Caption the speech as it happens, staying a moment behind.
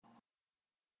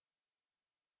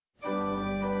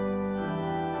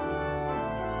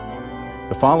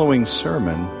The following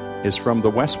sermon is from the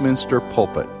Westminster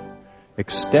pulpit,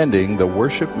 extending the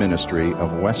worship ministry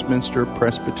of Westminster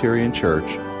Presbyterian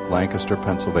Church, Lancaster,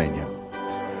 Pennsylvania.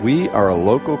 We are a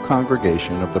local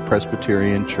congregation of the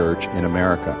Presbyterian Church in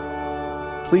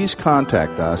America. Please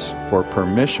contact us for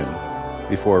permission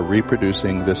before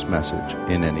reproducing this message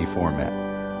in any format.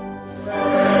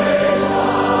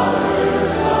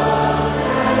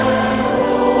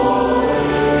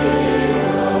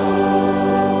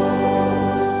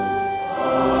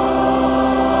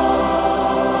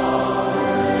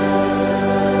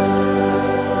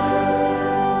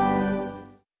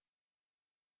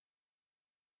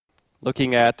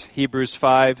 Looking at Hebrews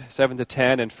 5,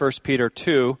 7-10, and 1 Peter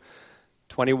 2,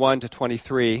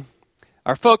 21-23.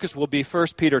 Our focus will be 1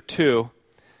 Peter 2,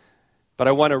 but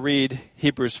I want to read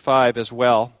Hebrews 5 as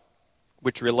well,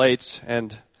 which relates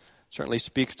and certainly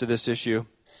speaks to this issue.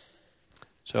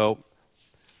 So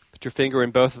put your finger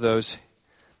in both of those.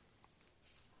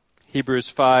 Hebrews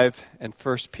 5 and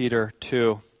 1 Peter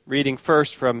 2. Reading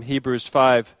first from Hebrews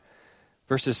 5,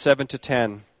 verses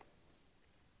 7-10.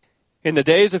 In the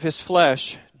days of his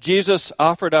flesh, Jesus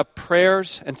offered up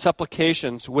prayers and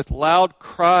supplications with loud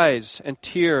cries and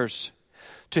tears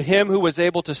to him who was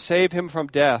able to save him from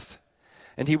death,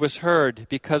 and he was heard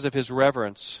because of his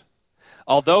reverence.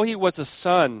 Although he was a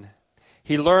son,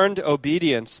 he learned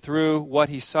obedience through what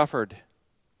he suffered.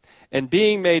 And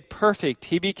being made perfect,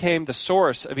 he became the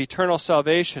source of eternal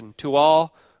salvation to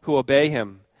all who obey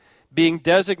him, being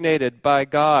designated by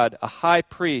God a high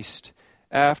priest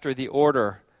after the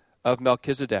order of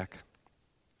Melchizedek.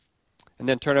 And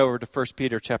then turn over to 1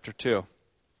 Peter chapter 2. I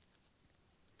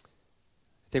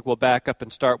think we'll back up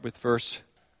and start with verse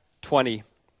 20.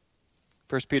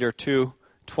 1 Peter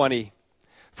 2:20.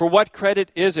 For what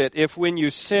credit is it if when you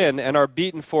sin and are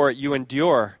beaten for it you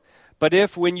endure? But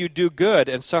if when you do good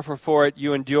and suffer for it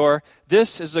you endure,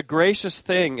 this is a gracious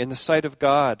thing in the sight of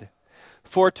God.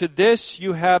 For to this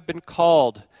you have been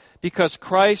called, because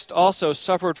Christ also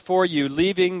suffered for you,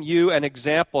 leaving you an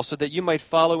example so that you might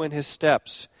follow in his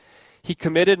steps. He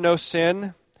committed no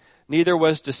sin, neither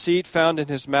was deceit found in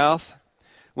his mouth.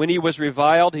 When he was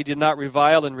reviled, he did not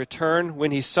revile in return.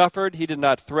 When he suffered, he did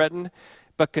not threaten,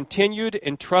 but continued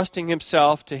entrusting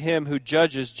himself to him who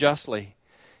judges justly.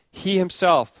 He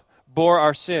himself bore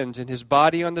our sins in his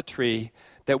body on the tree,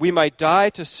 that we might die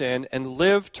to sin and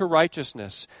live to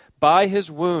righteousness. By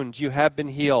his wounds you have been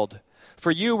healed. For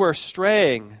you were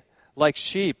straying like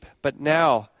sheep, but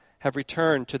now have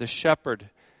returned to the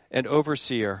shepherd and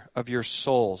overseer of your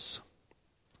souls.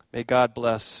 May God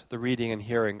bless the reading and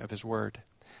hearing of his word.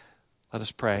 Let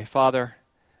us pray. Father,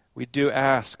 we do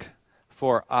ask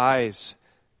for eyes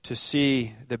to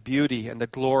see the beauty and the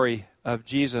glory of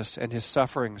Jesus and his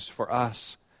sufferings for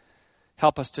us.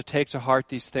 Help us to take to heart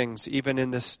these things, even in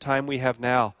this time we have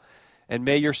now. And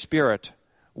may your Spirit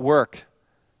work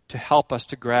to help us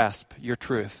to grasp your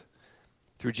truth.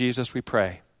 Through Jesus we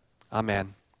pray.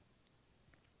 Amen.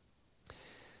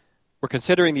 We're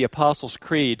considering the Apostles'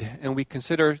 Creed, and we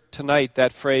consider tonight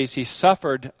that phrase, he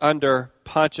suffered under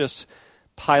Pontius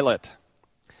Pilate.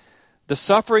 The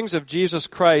sufferings of Jesus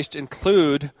Christ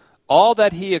include all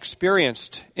that he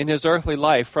experienced in his earthly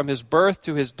life, from his birth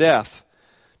to his death,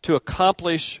 to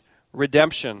accomplish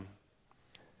redemption.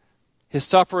 His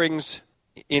sufferings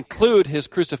include his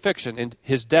crucifixion and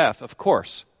his death, of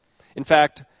course. In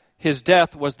fact, his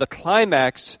death was the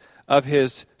climax of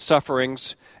his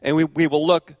sufferings, and we will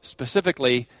look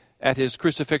specifically at his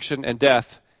crucifixion and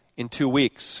death in 2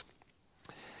 weeks.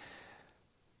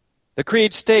 The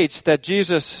Creed states that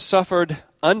Jesus suffered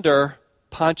under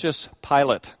Pontius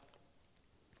Pilate,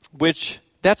 which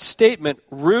that statement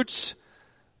roots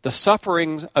the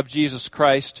sufferings of Jesus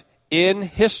Christ in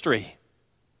history.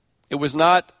 It was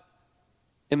not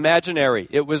imaginary.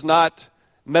 It was not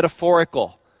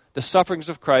metaphorical. The sufferings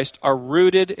of Christ are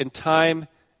rooted in time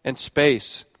and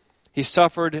space. He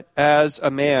suffered as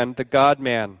a man, the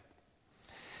God-man.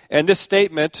 And this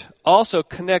statement also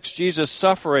connects Jesus'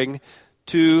 suffering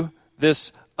to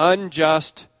this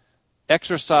unjust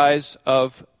exercise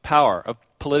of power, of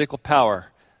political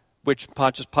power, which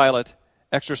Pontius Pilate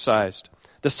exercised.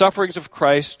 The sufferings of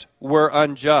Christ were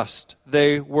unjust.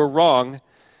 They were wrong.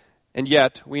 And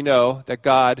yet, we know that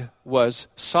God was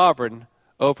sovereign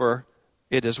over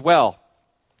it as well.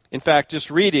 In fact,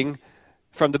 just reading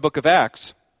from the book of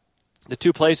Acts, the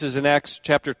 2 places in Acts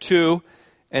chapter 2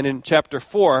 and in chapter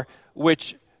 4,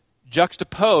 which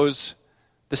juxtapose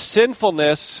the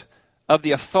sinfulness of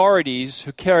the authorities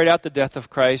who carried out the death of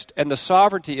Christ and the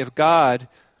sovereignty of God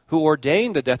who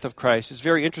ordained the death of Christ. It's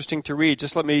very interesting to read.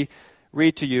 Just let me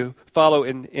read to you, follow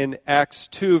in Acts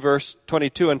 2, verse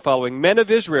 22 and following. Men of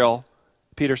Israel,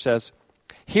 Peter says,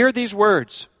 "Hear these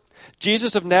words.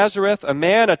 Jesus of Nazareth, a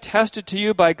man attested to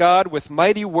you by God with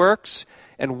mighty works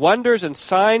and wonders and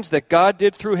signs that God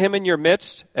did through him in your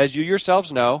midst, as you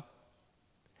yourselves know.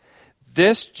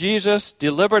 This Jesus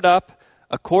delivered up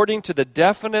according to the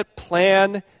definite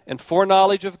plan and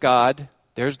foreknowledge of God,"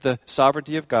 there's the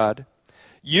sovereignty of God,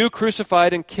 "you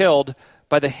crucified and killed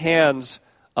by the hands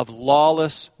of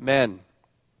lawless men."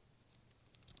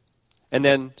 And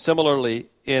then similarly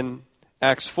in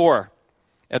Acts 4,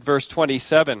 at verse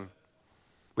 27,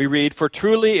 we read, "For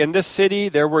truly in this city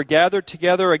there were gathered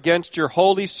together against your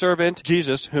holy servant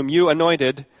Jesus, whom you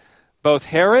anointed, both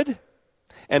Herod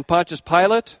and Pontius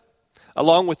Pilate,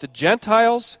 along with the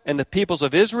Gentiles and the peoples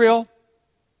of Israel."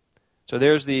 So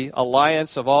there's the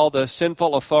alliance of all the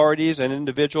sinful authorities and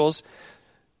individuals.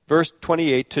 Verse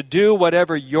 28, "To do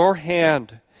whatever your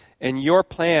hand and your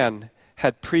plan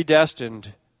had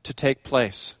predestined to take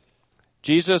place."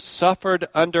 Jesus suffered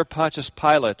under Pontius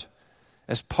Pilate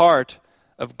as part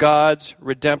of God's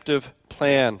redemptive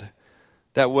plan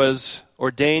that was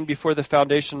ordained before the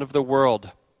foundation of the world.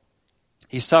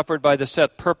 He suffered by the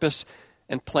set purpose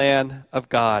and plan of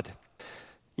God.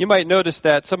 You might notice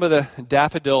that some of the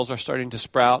daffodils are starting to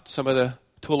sprout. Some of the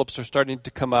tulips are starting to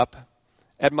come up.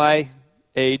 At my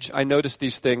age, I noticed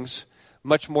these things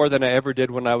much more than I ever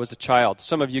did when I was a child.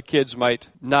 Some of you kids might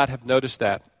not have noticed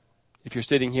that. If you're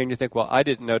sitting here and you think, well, I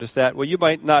didn't notice that, well, you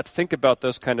might not think about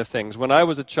those kind of things. When I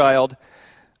was a child,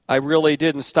 I really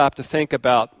didn't stop to think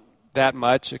about that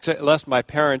much, unless my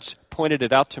parents pointed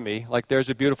it out to me, like there's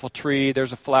a beautiful tree,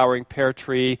 there's a flowering pear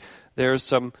tree, there's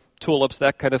some tulips,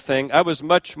 that kind of thing. I was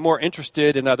much more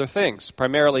interested in other things,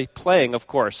 primarily playing, of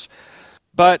course.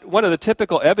 But one of the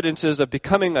typical evidences of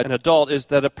becoming an adult is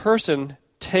that a person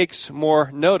takes more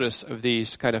notice of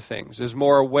these kind of things, is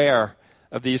more aware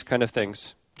of these kind of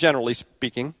things, generally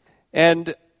speaking.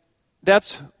 And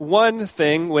that's one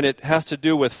thing when it has to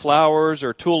do with flowers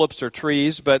or tulips or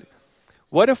trees, but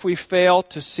what if we fail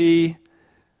to see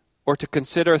or to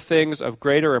consider things of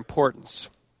greater importance?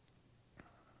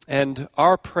 And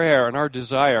our prayer and our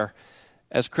desire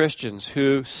as Christians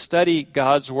who study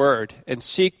God's Word and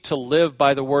seek to live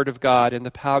by the Word of God in the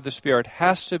power of the Spirit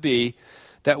has to be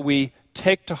that we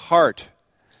take to heart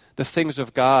the things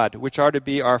of God, which are to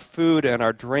be our food and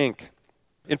our drink.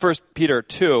 In 1 Peter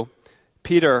 2,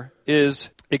 Peter is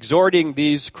exhorting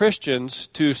these Christians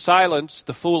to silence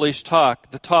the foolish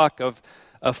talk, the talk of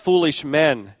foolish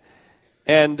men.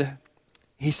 And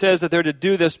he says that they're to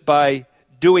do this by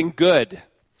doing good.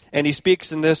 And he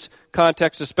speaks in this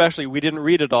context especially, we didn't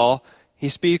read it all, he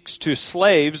speaks to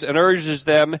slaves and urges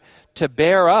them to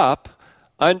bear up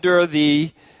under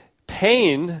the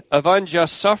pain of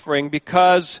unjust suffering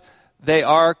because they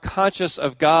are conscious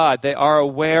of God, they are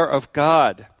aware of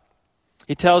God.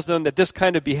 He tells them that this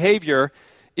kind of behavior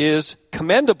is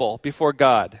commendable before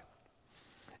God.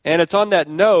 And it's on that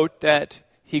note that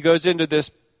he goes into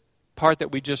this part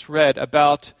that we just read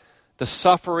about the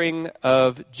suffering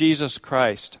of Jesus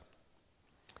Christ.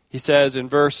 He says in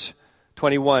verse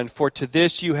 21, "For to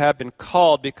this you have been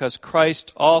called, because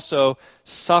Christ also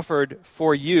suffered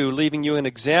for you, leaving you an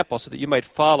example so that you might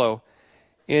follow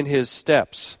in his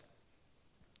steps."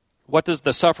 What does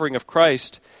the suffering of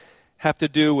Christ have to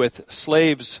do with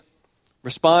slaves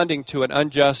responding to an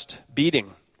unjust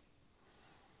beating?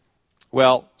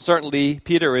 Well, certainly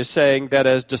Peter is saying that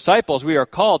as disciples we are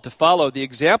called to follow the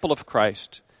example of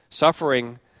Christ,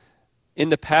 suffering in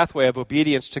the pathway of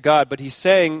obedience to God. But he's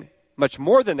saying much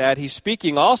more than that. He's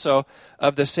speaking also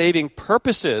of the saving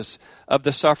purposes of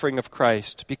the suffering of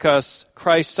Christ, because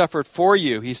Christ suffered for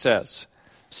you, he says.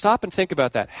 Stop and think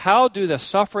about that. How do the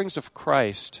sufferings of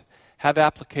Christ have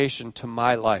application to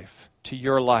my life, to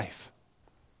your life?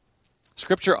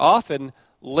 Scripture often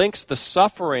links the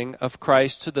suffering of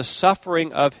Christ to the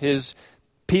suffering of his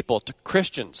people, to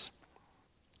Christians.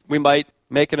 We might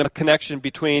make a connection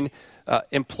between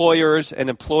employers and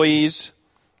employees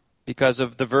because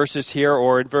of the verses here,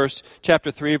 or in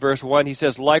chapter 3, verse 1, he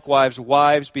says, "Likewise,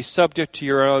 wives, be subject to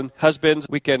your own husbands."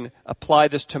 We can apply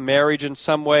this to marriage in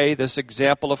some way, this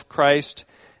example of Christ.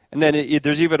 And then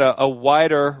there's even a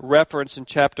wider reference in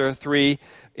chapter 3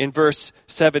 in verse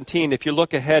 17. If you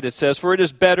look ahead, it says, "For it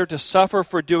is better to suffer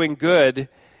for doing good,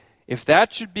 if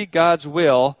that should be God's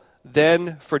will,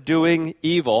 than for doing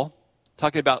evil."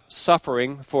 Talking about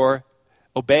suffering for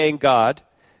obeying God.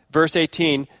 Verse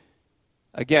 18,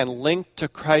 again, linked to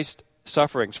Christ's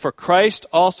sufferings. "For Christ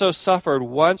also suffered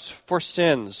once for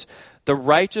sins, the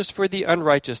righteous for the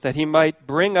unrighteous, that he might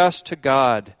bring us to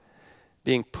God,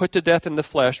 being put to death in the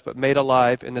flesh, but made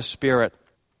alive in the Spirit."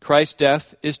 Christ's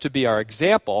death is to be our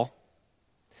example,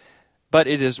 but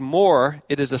it is more.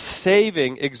 It is a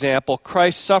saving example.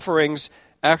 Christ's sufferings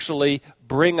actually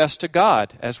bring us to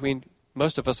God, as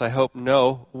most of us, I hope,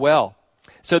 know well.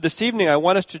 So this evening, I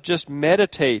want us to just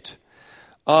meditate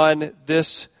on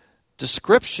this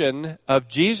description of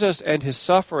Jesus and his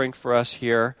suffering for us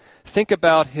here. Think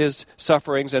about his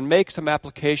sufferings and make some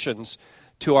applications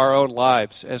to our own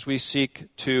lives as we seek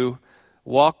to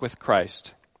walk with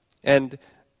Christ. And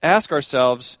ask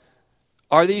ourselves,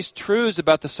 are these truths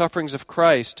about the sufferings of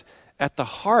Christ at the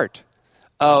heart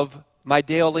of my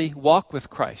daily walk with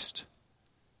Christ?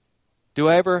 Do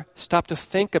I ever stop to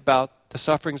think about the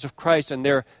sufferings of Christ and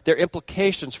their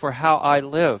implications for how I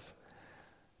live?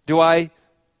 Do I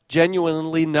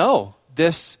genuinely know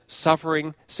this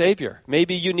suffering Savior?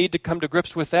 Maybe you need to come to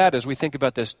grips with that as we think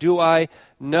about this. Do I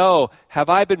know? Have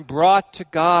I been brought to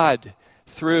God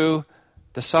through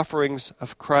the sufferings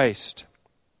of Christ?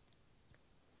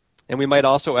 And we might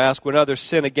also ask, when others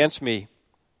sin against me,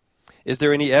 is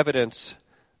there any evidence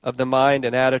of the mind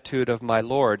and attitude of my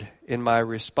Lord in my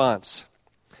response?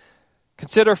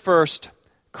 Consider first,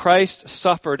 Christ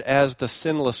suffered as the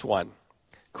sinless one.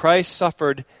 Christ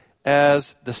suffered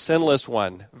as the sinless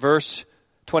one. Verse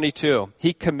 22,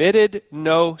 he committed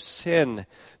no sin,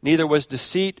 neither was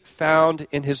deceit found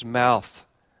in his mouth.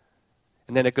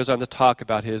 And then it goes on to talk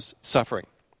about his suffering.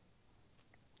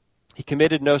 He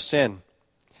committed no sin.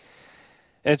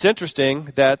 And it's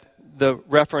interesting that the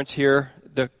reference here,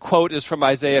 the quote is from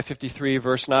Isaiah 53,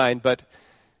 verse 9, but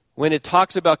when it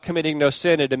talks about committing no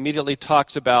sin, it immediately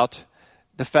talks about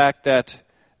the fact that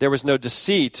there was no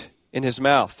deceit in his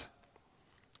mouth.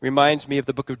 Reminds me of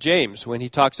the book of James, when he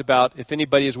talks about if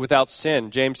anybody is without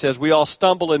sin. James says, we all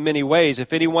stumble in many ways.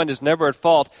 If anyone is never at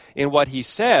fault in what he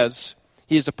says,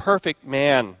 he is a perfect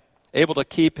man, able to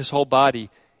keep his whole body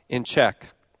in check.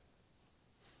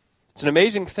 It's an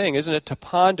amazing thing, isn't it, to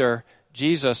ponder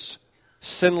Jesus'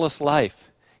 sinless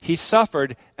life. He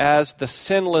suffered as the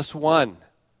sinless one,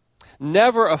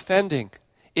 never offending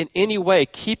in any way,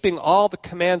 keeping all the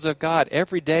commands of God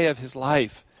every day of his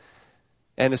life.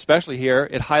 And especially here,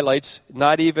 it highlights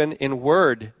not even in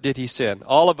word did he sin.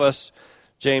 All of us,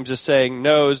 James is saying,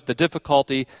 knows the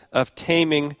difficulty of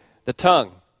taming the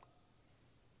tongue.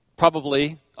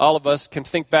 Probably all of us can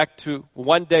think back to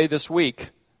one day this week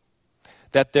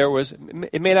that there was,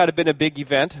 it may not have been a big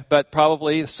event, but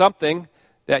probably something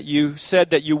that you said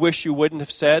that you wish you wouldn't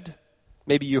have said.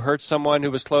 Maybe you hurt someone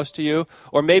who was close to you,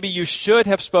 or maybe you should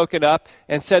have spoken up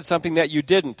and said something that you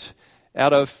didn't.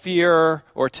 Out of fear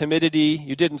or timidity,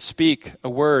 you didn't speak a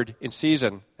word in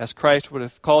season, as Christ would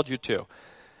have called you to.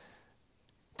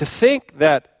 To think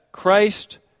that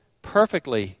Christ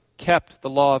perfectly kept the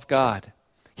law of God.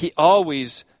 He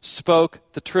always spoke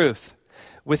the truth.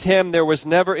 With him, there was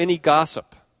never any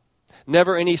gossip,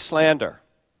 never any slander,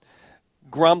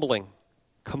 grumbling,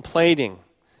 complaining,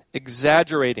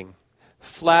 exaggerating,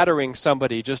 flattering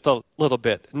somebody just a little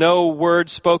bit. No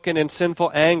words spoken in sinful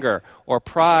anger or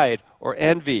pride or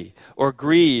envy or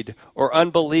greed or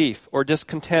unbelief or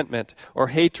discontentment or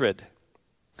hatred.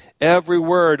 Every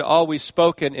word always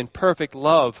spoken in perfect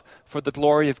love for the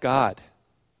glory of God.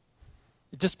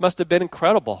 It just must have been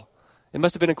incredible. It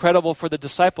must have been incredible for the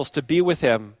disciples to be with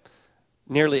him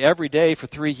nearly every day for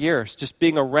 3 years, just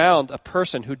being around a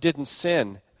person who didn't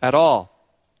sin at all.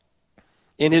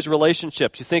 In his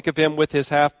relationships, you think of him with his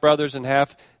half-brothers and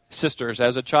half-sisters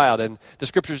as a child, and the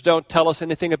scriptures don't tell us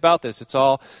anything about this. It's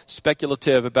all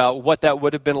speculative about what that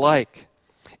would have been like.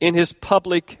 In his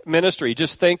public ministry,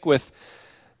 just think with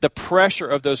the pressure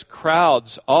of those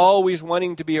crowds always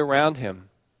wanting to be around him.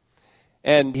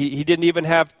 And he didn't even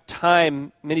have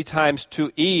time many times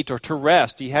to eat or to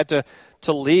rest. He had to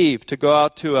leave, to go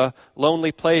out to a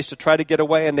lonely place to try to get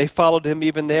away, and they followed him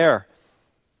even there.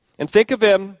 And think of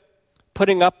him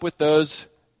putting up with those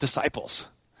disciples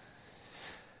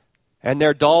and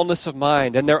their dullness of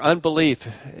mind and their unbelief.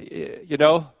 You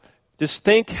know, just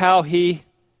think how he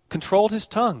controlled his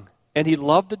tongue, and he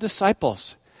loved the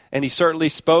disciples, and he certainly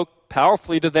spoke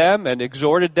powerfully to them and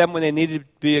exhorted them when they needed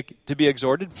to be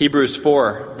exhorted. Hebrews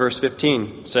 4, verse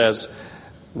 15 says,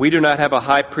 we do not have a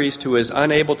high priest who is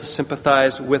unable to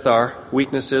sympathize with our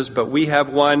weaknesses, but we have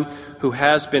one who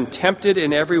has been tempted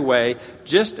in every way,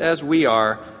 just as we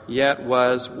are, yet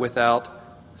was without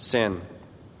sin.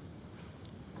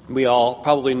 We all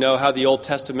probably know how the Old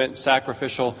Testament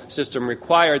sacrificial system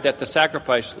required that the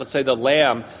sacrifice, let's say the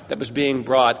lamb that was being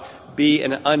brought, be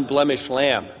an unblemished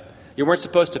lamb. You weren't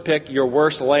supposed to pick your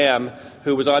worst lamb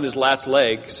who was on his last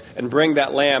legs and bring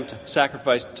that lamb to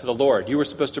sacrifice to the Lord. You were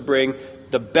supposed to bring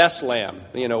the best lamb,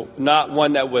 not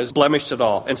one that was blemished at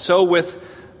all. And so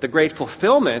with the great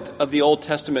fulfillment of the Old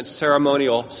Testament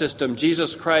ceremonial system.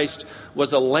 Jesus Christ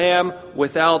was a lamb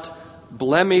without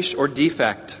blemish or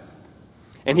defect.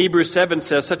 And Hebrews 7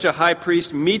 says, such a high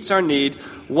priest meets our need,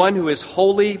 one who is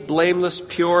holy, blameless,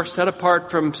 pure, set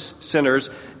apart from sinners,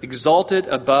 exalted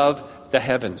above the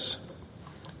heavens.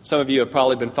 Some of you have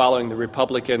probably been following the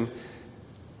Republican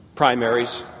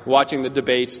primaries, watching the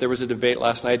debates. There was a debate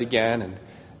last night again,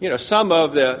 and some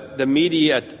of the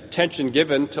media attention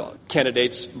given to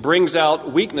candidates brings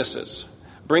out weaknesses,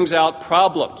 brings out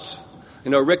problems.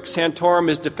 Rick Santorum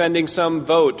is defending some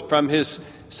vote from his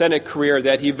Senate career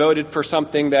that he voted for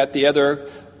something that the other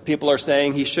people are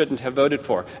saying he shouldn't have voted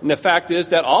for. And the fact is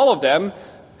that all of them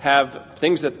have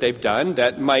things that they've done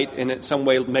that might in some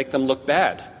way make them look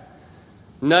bad.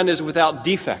 None is without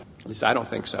defect. At least I don't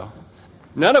think so.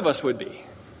 None of us would be.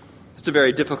 It's a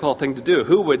very difficult thing to do.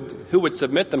 Who would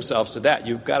submit themselves to that?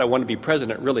 You've got to want to be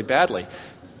president really badly.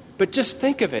 But just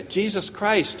think of it, Jesus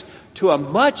Christ, to a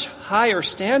much higher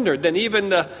standard than even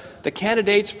the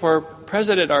candidates for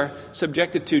president are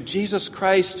subjected to. Jesus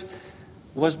Christ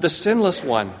was the sinless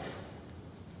one.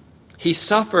 He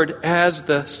suffered as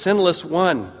the sinless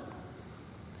one.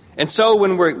 And so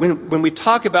when we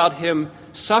talk about him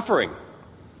suffering,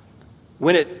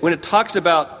 when it talks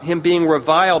about him being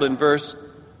reviled in verse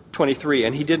 23,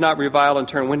 and he did not revile in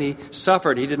turn. When he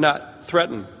suffered, he did not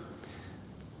threaten.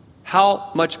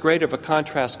 How much greater of a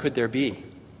contrast could there be?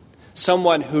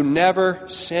 Someone who never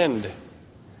sinned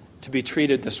to be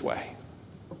treated this way,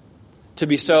 to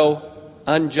be so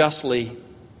unjustly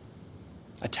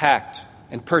attacked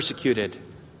and persecuted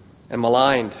and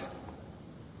maligned.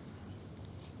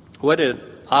 What an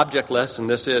object lesson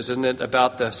this is, isn't it,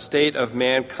 about the state of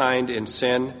mankind in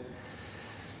sin?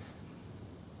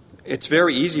 It's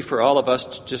very easy for all of us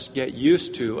to just get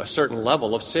used to a certain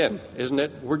level of sin, isn't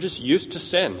it? We're just used to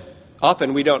sin.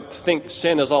 Often we don't think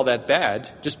sin is all that bad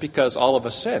just because all of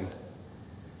us sin.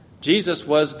 Jesus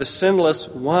was the sinless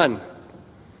one.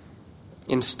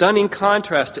 In stunning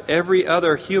contrast to every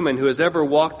other human who has ever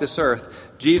walked this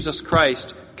earth, Jesus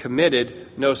Christ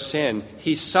committed no sin.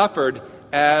 He suffered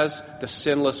as the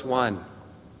sinless one.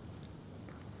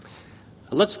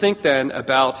 Let's think then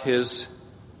about his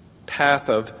path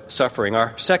of suffering.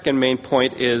 Our second main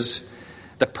point is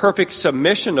the perfect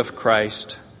submission of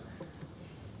Christ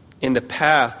in the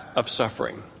path of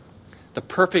suffering. The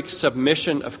perfect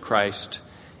submission of Christ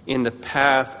in the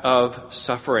path of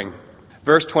suffering.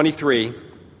 Verse 23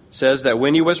 says that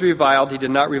when he was reviled, he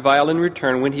did not revile in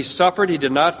return. When he suffered, he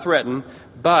did not threaten,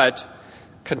 but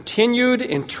continued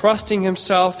entrusting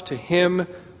himself to him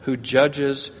who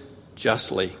judges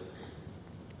justly.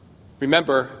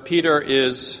 Remember, Peter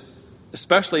is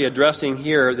especially addressing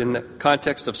here in the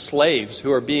context of slaves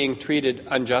who are being treated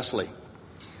unjustly.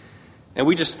 And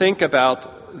we just think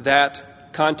about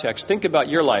that context. Think about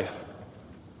your life.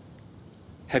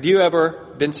 Have you ever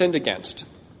been sinned against?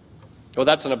 Well,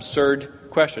 that's an absurd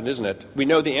question, isn't it? We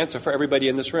know the answer for everybody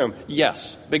in this room.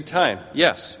 Yes. Big time.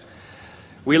 Yes.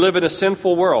 We live in a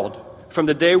sinful world. From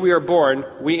the day we are born,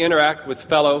 we interact with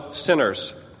fellow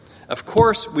sinners. Of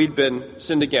course, we've been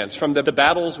sinned against. From the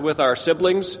battles with our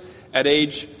siblings at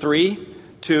age 3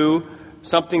 to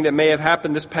something that may have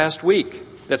happened this past week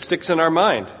that sticks in our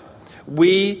mind.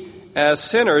 We, as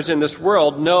sinners in this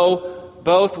world, know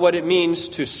both what it means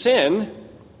to sin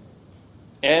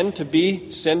and to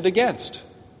be sinned against.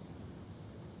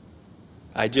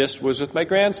 I just was with my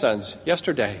grandsons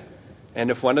yesterday, and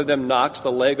if one of them knocks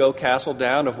the Lego castle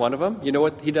down of one of them, you know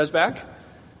what he does back?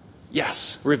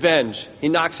 Yes, revenge. He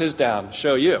knocks his down.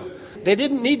 Show you. They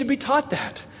didn't need to be taught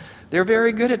that. They're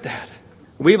very good at that.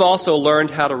 We've also learned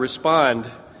how to respond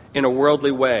in a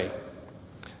worldly way,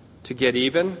 to get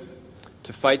even,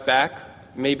 to fight back,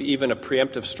 maybe even a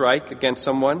preemptive strike against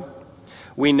someone.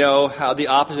 We know how the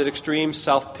opposite extreme,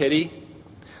 self-pity,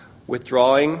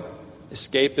 withdrawing,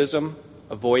 escapism,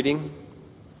 avoiding,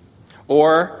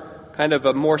 or kind of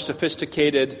a more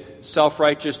sophisticated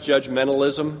self-righteous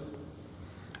judgmentalism,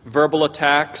 verbal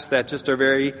attacks that just are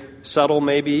very subtle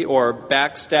maybe, or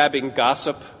backstabbing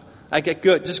gossip. I get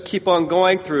good. Just keep on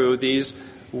going through these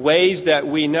ways that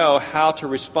we know how to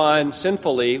respond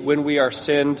sinfully when we are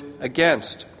sinned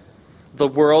against. The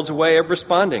world's way of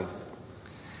responding.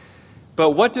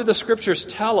 But what do the Scriptures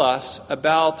tell us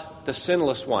about the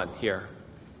sinless one here?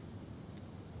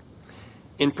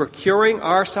 In procuring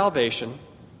our salvation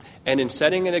and in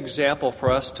setting an example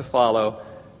for us to follow,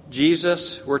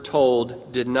 Jesus, we're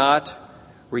told, did not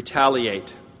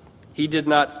retaliate. He did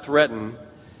not threaten,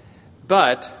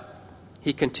 but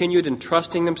he continued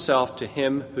entrusting himself to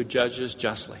him who judges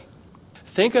justly.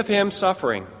 Think of him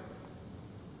suffering.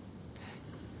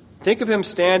 Think of him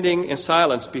standing in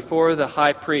silence before the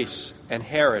high priests and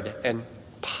Herod and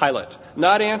Pilate,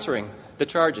 not answering the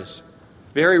charges.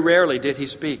 Very rarely did he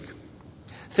speak.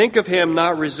 Think of him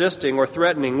not resisting or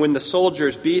threatening when the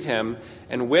soldiers beat him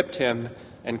and whipped him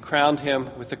and crowned him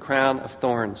with the crown of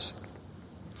thorns.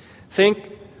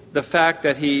 Think the fact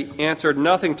that he answered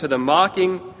nothing to the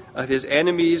mocking of his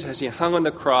enemies as he hung on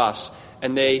the cross,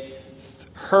 and they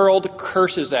hurled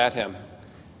curses at him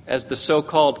as the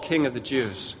so-called king of the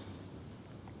Jews.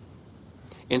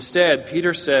 Instead,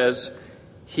 Peter says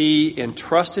he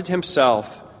entrusted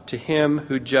himself to him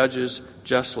who judges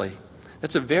justly.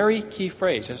 That's a very key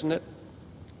phrase, isn't it?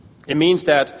 It means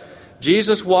that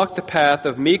Jesus walked the path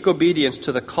of meek obedience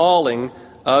to the calling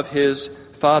of his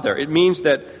Father. It means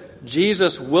that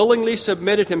Jesus willingly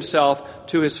submitted himself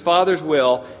to his Father's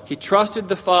will. He trusted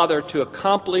the Father to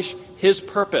accomplish his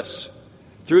purpose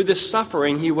through the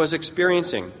suffering he was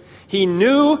experiencing. He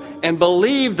knew and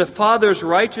believed the Father's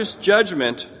righteous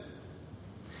judgment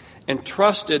and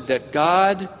trusted that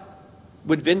God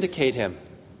would vindicate him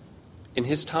in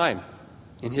his time,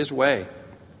 in his way.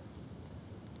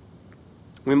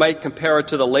 We might compare it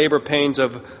to the labor pains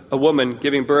of a woman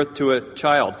giving birth to a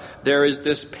child. There is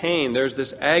this pain, there's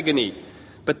this agony,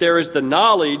 but there is the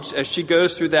knowledge as she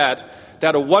goes through that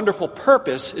a wonderful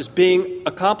purpose is being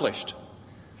accomplished.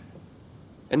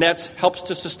 And that helps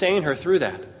to sustain her through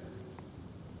that.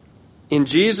 In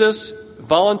Jesus'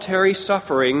 voluntary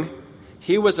suffering,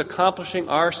 he was accomplishing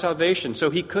our salvation, so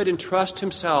he could entrust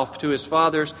himself to his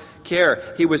Father's care.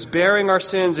 He was bearing our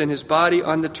sins in his body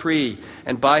on the tree,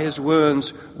 and by his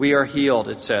wounds we are healed,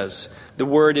 it says. The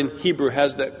word in Hebrew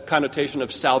has the connotation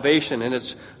of salvation in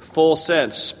its full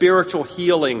sense, spiritual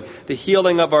healing, the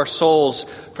healing of our souls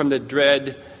from the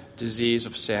dread disease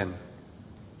of sin.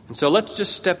 And so let's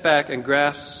just step back and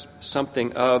grasp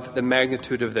something of the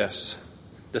magnitude of this.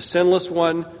 The sinless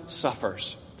one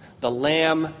suffers. The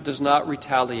Lamb does not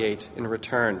retaliate in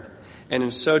return. And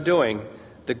in so doing,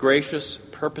 the gracious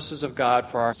purposes of God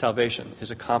for our salvation is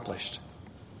accomplished.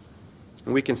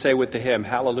 And we can say with the hymn,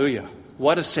 hallelujah,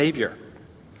 what a Savior.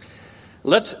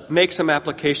 Let's make some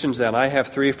applications then. I have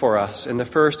 3 for us. And the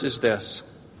first is this.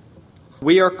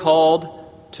 We are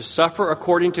called to suffer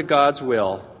according to God's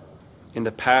will in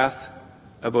the path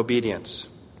of obedience.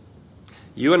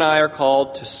 You and I are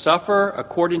called to suffer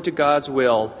according to God's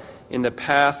will in the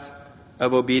path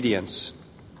of obedience.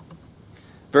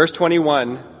 Verse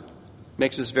 21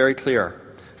 makes this very clear.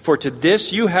 For to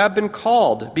this you have been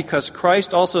called, because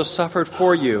Christ also suffered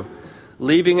for you,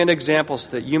 leaving an example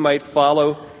so that you might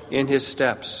follow in his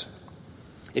steps.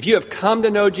 If you have come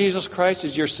to know Jesus Christ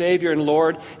as your Savior and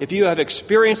Lord, if you have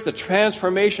experienced the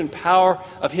transformation power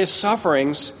of his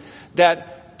sufferings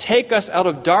that take us out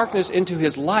of darkness into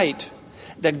his light,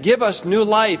 that give us new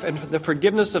life and the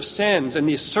forgiveness of sins and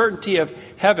the certainty of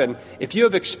heaven, if you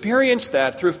have experienced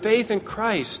that through faith in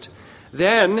Christ,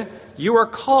 then you are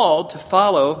called to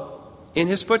follow in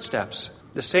his footsteps.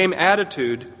 The same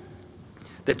attitude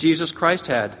that Jesus Christ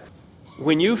had.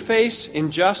 When you face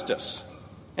injustice,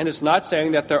 and it's not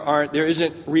saying that there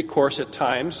isn't recourse at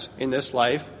times in this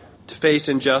life to face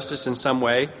injustice in some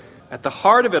way, at the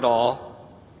heart of it all,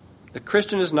 the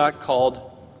Christian is not called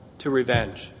to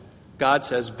revenge. God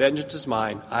says, vengeance is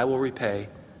mine, I will repay,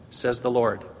 says the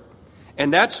Lord.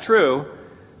 And that's true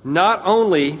not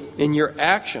only in your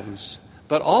actions,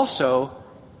 but also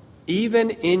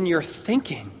even in your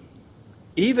thinking,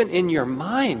 even in your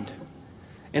mind.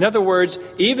 In other words,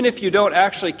 even if you don't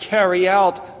actually carry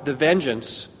out the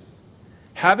vengeance,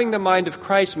 having the mind of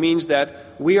Christ means that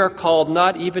we are called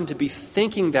not even to be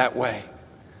thinking that way.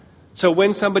 So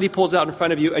when somebody pulls out in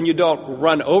front of you and you don't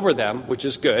run over them, which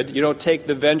is good, you don't take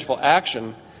the vengeful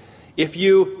action, if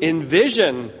you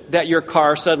envision that your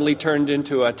car suddenly turned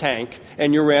into a tank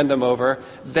and you ran them over,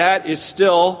 that is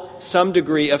still some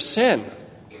degree of sin.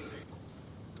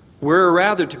 We're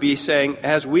rather to be saying,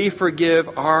 as we forgive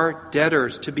our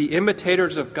debtors, to be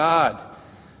imitators of God,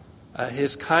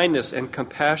 his kindness and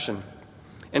compassion.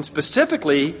 And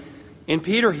specifically, in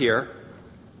Peter here,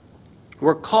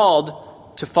 we're called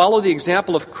to follow the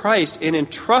example of Christ in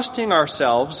entrusting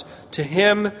ourselves to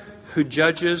him who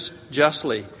judges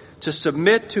justly, to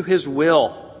submit to his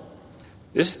will.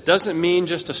 This doesn't mean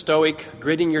just a stoic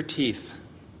gritting your teeth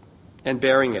and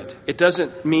bearing it. It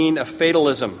doesn't mean a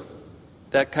fatalism,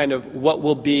 that kind of what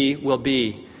will be, will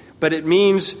be. But it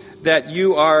means that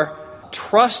you are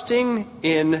trusting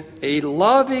in a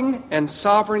loving and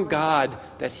sovereign God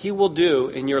that he will do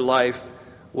in your life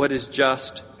what is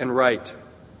just and right.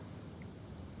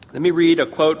 Let me read a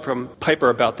quote from Piper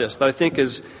about this that I think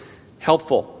is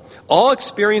helpful. All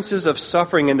experiences of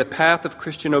suffering in the path of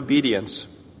Christian obedience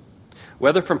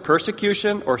whether from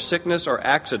persecution or sickness or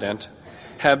accident,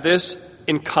 have this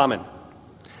in common.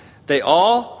 They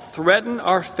all threaten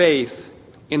our faith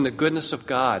in the goodness of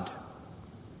God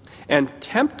and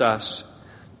tempt us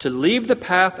to leave the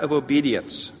path of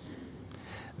obedience.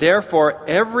 Therefore,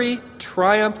 every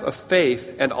triumph of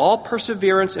faith and all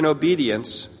perseverance in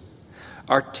obedience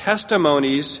are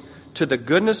testimonies to the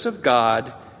goodness of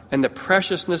God and the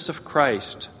preciousness of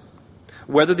Christ,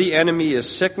 whether the enemy is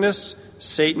sickness,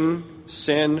 Satan,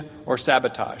 sin, or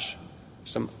sabotage.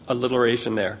 Some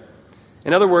alliteration there.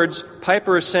 In other words,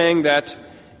 Piper is saying that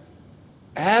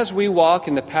as we walk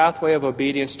in the pathway of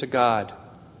obedience to God,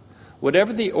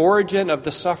 whatever the origin of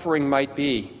the suffering might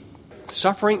be,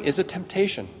 suffering is a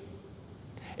temptation.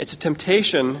 It's a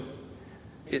temptation.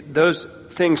 Those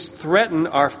things threaten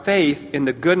our faith in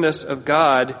the goodness of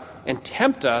God and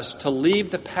tempt us to leave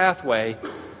the pathway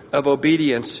of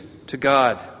obedience to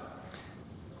God.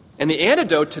 And the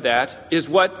antidote to that is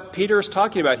what Peter is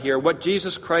talking about here, what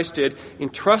Jesus Christ did in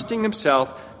trusting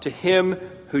himself to him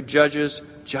who judges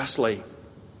justly.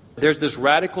 There's this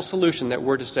radical solution that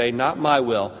we're to say, not my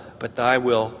will, but thy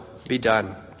will be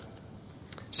done.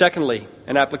 Secondly,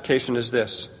 an application is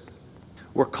this.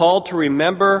 We're called to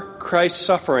remember Christ's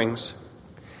sufferings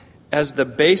as the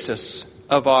basis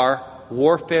of our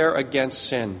warfare against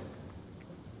sin.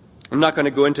 I'm not going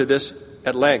to go into this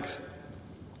at length,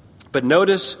 but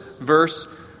notice verse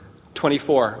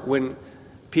 24. When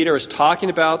Peter is talking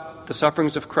about the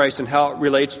sufferings of Christ and how it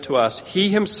relates to us, he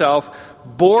himself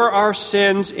bore our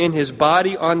sins in his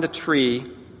body on the tree.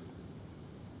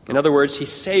 In other words, he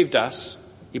saved us.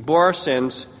 He bore our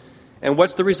sins. And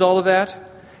what's the result of that?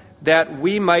 That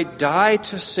we might die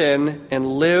to sin and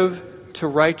live to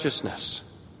righteousness.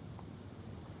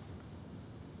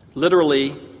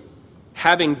 Literally,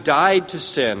 having died to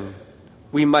sin,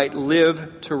 we might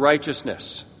live to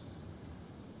righteousness.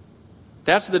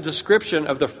 That's the description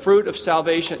of the fruit of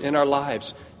salvation in our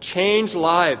lives. Changed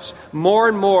lives, more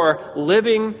and more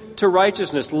living to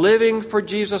righteousness, living for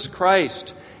Jesus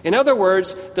Christ. In other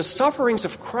words, the sufferings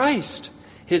of Christ,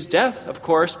 his death, of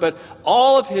course, but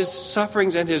all of his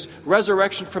sufferings and his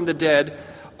resurrection from the dead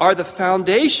are the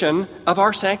foundation of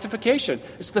our sanctification.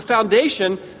 It's the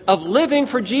foundation of living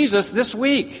for Jesus this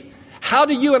week. How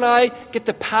do you and I get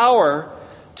the power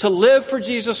to live for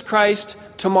Jesus Christ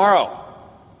tomorrow?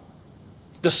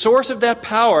 The source of that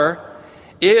power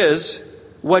is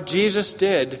what Jesus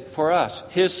did for us,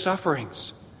 his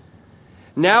sufferings.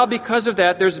 Now, because of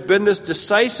that, there's been this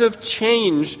decisive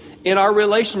change in our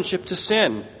relationship to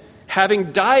sin,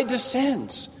 having died to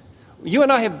sins. You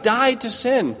and I have died to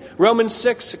sin. Romans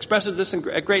 6 expresses this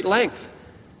at great length.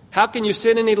 How can you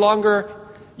sin any longer?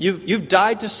 You've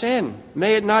died to sin.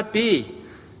 May it not be.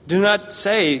 Do not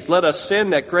say, let us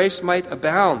sin that grace might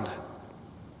abound.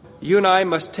 You and I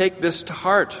must take this to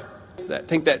heart. I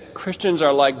think that Christians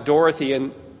are like Dorothy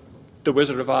in The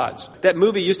Wizard of Oz. That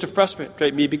movie used to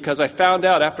frustrate me because I found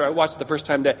out after I watched it the first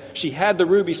time that she had the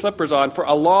ruby slippers on for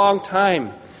a long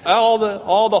time. All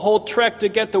the whole trek to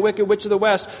get the Wicked Witch of the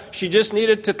West, she just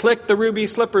needed to click the ruby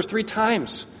slippers 3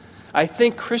 times. I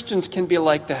think Christians can be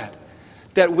like that.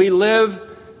 That we live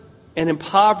an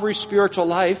impoverished spiritual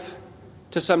life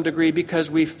to some degree because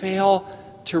we fail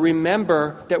to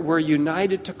remember that we're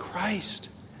united to Christ.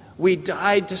 We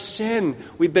died to sin.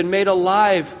 We've been made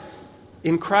alive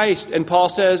in Christ. And Paul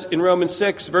says in Romans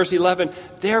 6, verse 11,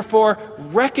 therefore,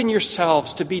 reckon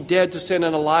yourselves to be dead to sin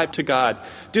and alive to God.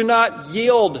 Do not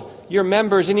yield your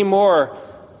members anymore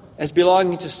as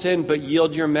belonging to sin, but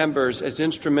yield your members as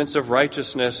instruments of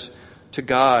righteousness to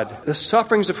God. The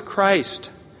sufferings of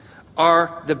Christ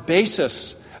are the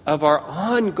basis of our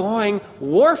ongoing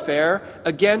warfare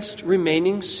against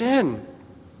remaining sin.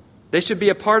 They should be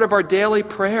a part of our daily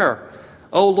prayer.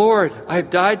 Oh Lord,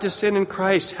 I've died to sin in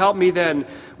Christ. Help me then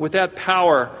with that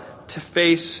power to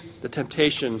face the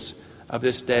temptations of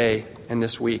this day and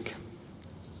this week.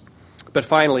 But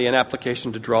finally, an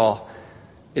application to draw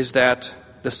is that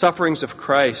the sufferings of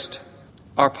Christ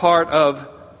are part of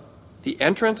the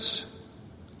entrance,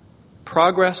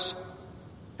 progress,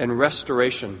 and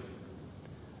restoration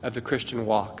of the Christian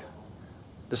walk.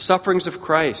 The sufferings of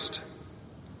Christ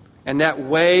and that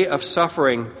way of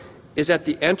suffering is at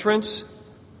the entrance.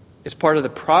 It's part of the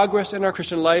progress in our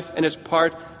Christian life, and it's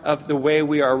part of the way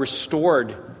we are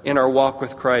restored in our walk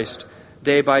with Christ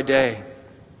day by day.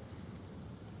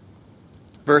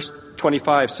 Verse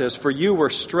 25 says, for you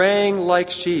were straying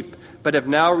like sheep, but have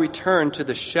now returned to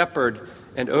the shepherd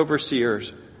and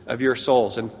overseers of your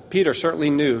souls. And Peter certainly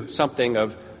knew something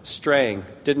of straying,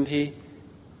 didn't he?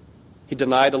 He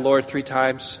denied the Lord 3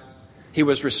 times. He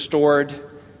was restored.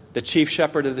 The chief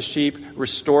shepherd of the sheep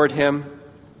restored him.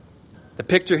 The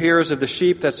picture here is of the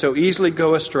sheep that so easily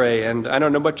go astray. And I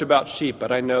don't know much about sheep,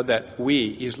 but I know that we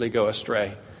easily go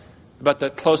astray. About the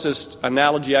closest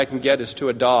analogy I can get is to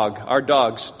a dog. Our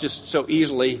dogs just so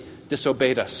easily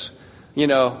disobeyed us. You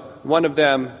know, one of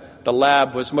them, the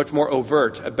lab, was much more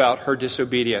overt about her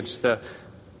disobedience. The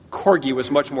corgi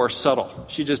was much more subtle.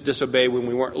 She just disobeyed when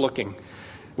we weren't looking.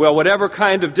 Well, whatever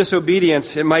kind of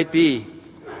disobedience it might be,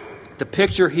 the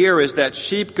picture here is that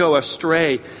sheep go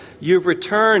astray. You've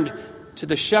returned to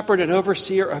the shepherd and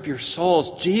overseer of your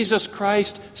souls. Jesus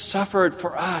Christ suffered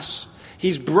for us.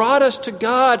 He's brought us to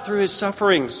God through his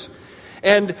sufferings.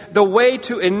 And the way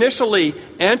to initially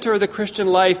enter the Christian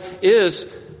life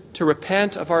is to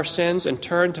repent of our sins and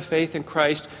turn to faith in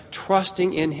Christ,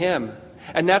 trusting in him.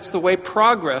 And that's the way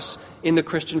progress in the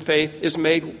Christian faith is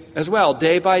made as well,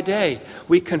 day by day.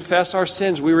 We confess our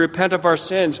sins. We repent of our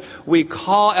sins. We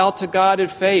call out to God in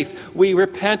faith. We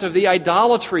repent of the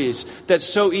idolatries that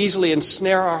so easily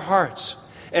ensnare our hearts.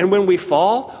 And when we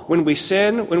fall, when we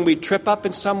sin, when we trip up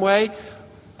in some way,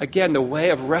 again, the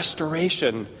way of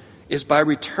restoration is by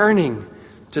returning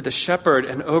to the shepherd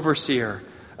and overseer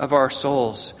of our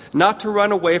souls. Not to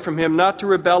run away from him, not to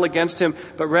rebel against him,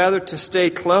 but rather to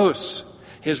stay close.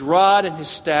 His rod and his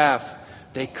staff,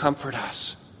 they comfort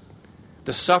us.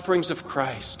 The sufferings of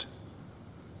Christ,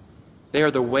 they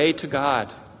are the way to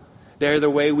God. They are the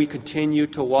way we continue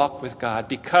to walk with God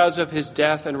because of his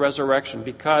death and resurrection,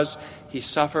 because he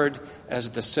suffered as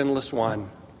the sinless one.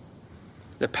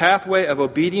 The pathway of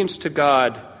obedience to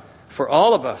God for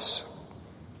all of us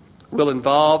will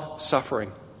involve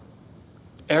suffering.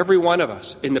 Every one of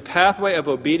us in the pathway of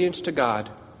obedience to God,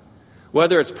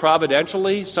 whether it's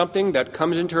providentially something that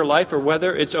comes into your life or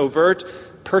whether it's overt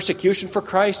persecution for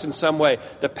Christ in some way,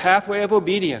 the pathway of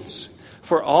obedience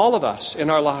for all of us in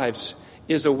our lives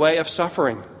is a way of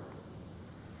suffering.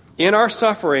 In our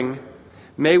suffering,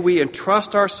 may we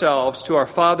entrust ourselves to our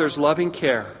Father's loving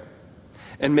care,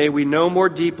 and may we know more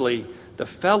deeply the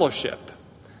fellowship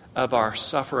of our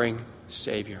suffering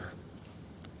Savior.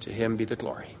 To him be the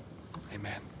glory.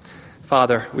 Amen.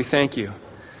 Father, we thank you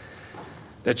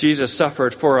that Jesus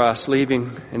suffered for us,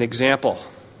 leaving an example.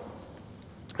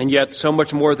 And yet, so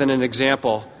much more than an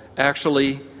example,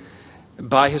 actually,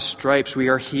 by his stripes we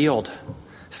are healed.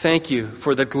 Thank you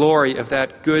for the glory of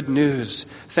that good news.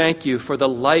 Thank you for the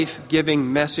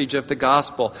life-giving message of the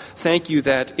gospel. Thank you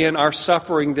that in our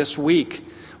suffering this week,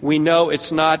 we know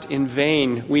it's not in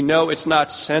vain. We know it's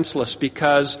not senseless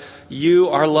because you,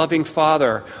 our loving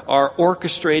Father, are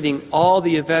orchestrating all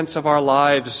the events of our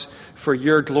lives for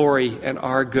your glory and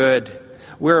our good.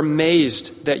 We're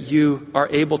amazed that you are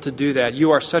able to do that.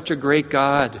 You are such a great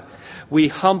God. We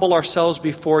humble ourselves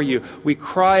before you. We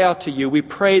cry out to you. We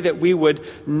pray that we would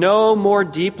know more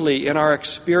deeply in our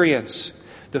experience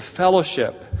the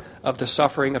fellowship of the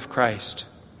suffering of Christ.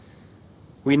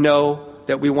 We know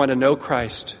that we want to know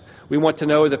Christ. We want to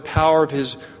know the power of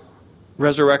his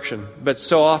resurrection. But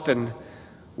so often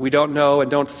we don't know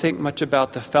and don't think much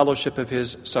about the fellowship of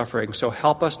his suffering. So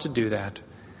help us to do that.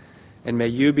 And may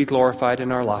you be glorified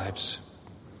in our lives.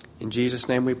 In Jesus'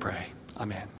 name we pray.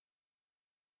 Amen.